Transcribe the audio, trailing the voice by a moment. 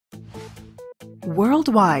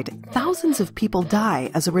Worldwide, thousands of people die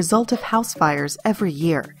as a result of house fires every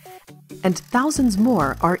year, and thousands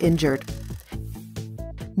more are injured.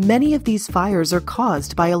 Many of these fires are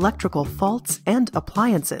caused by electrical faults and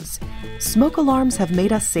appliances. Smoke alarms have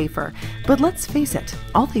made us safer, but let's face it,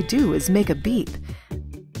 all they do is make a beep.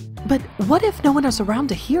 But what if no one is around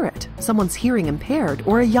to hear it? Someone's hearing impaired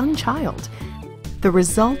or a young child. The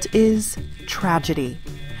result is tragedy.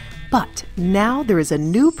 But now there is a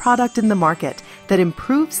new product in the market that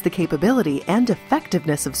improves the capability and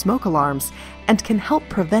effectiveness of smoke alarms and can help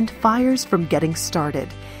prevent fires from getting started.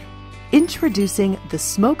 Introducing the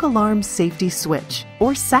Smoke Alarm Safety Switch,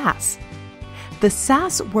 or SASS. The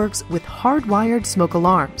SASS works with hardwired smoke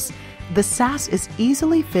alarms. The SASS is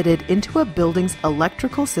easily fitted into a building's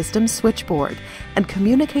electrical system switchboard and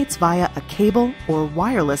communicates via a cable or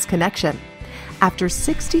wireless connection. After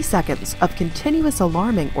 60 seconds of continuous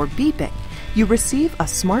alarming or beeping, you receive a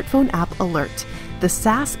smartphone app alert. The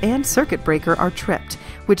SASS and circuit breaker are tripped,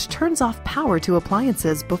 which turns off power to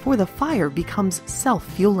appliances before the fire becomes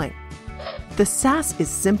self-fueling. The SASS is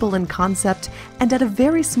simple in concept and at a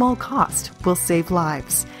very small cost will save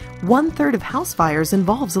lives. 1/3 of house fires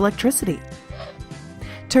involves electricity.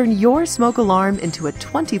 Turn your smoke alarm into a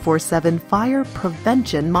 24/7 fire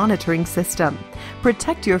prevention monitoring system.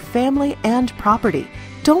 Protect your family and property.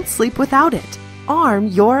 Don't sleep without it. Arm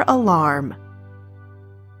your alarm.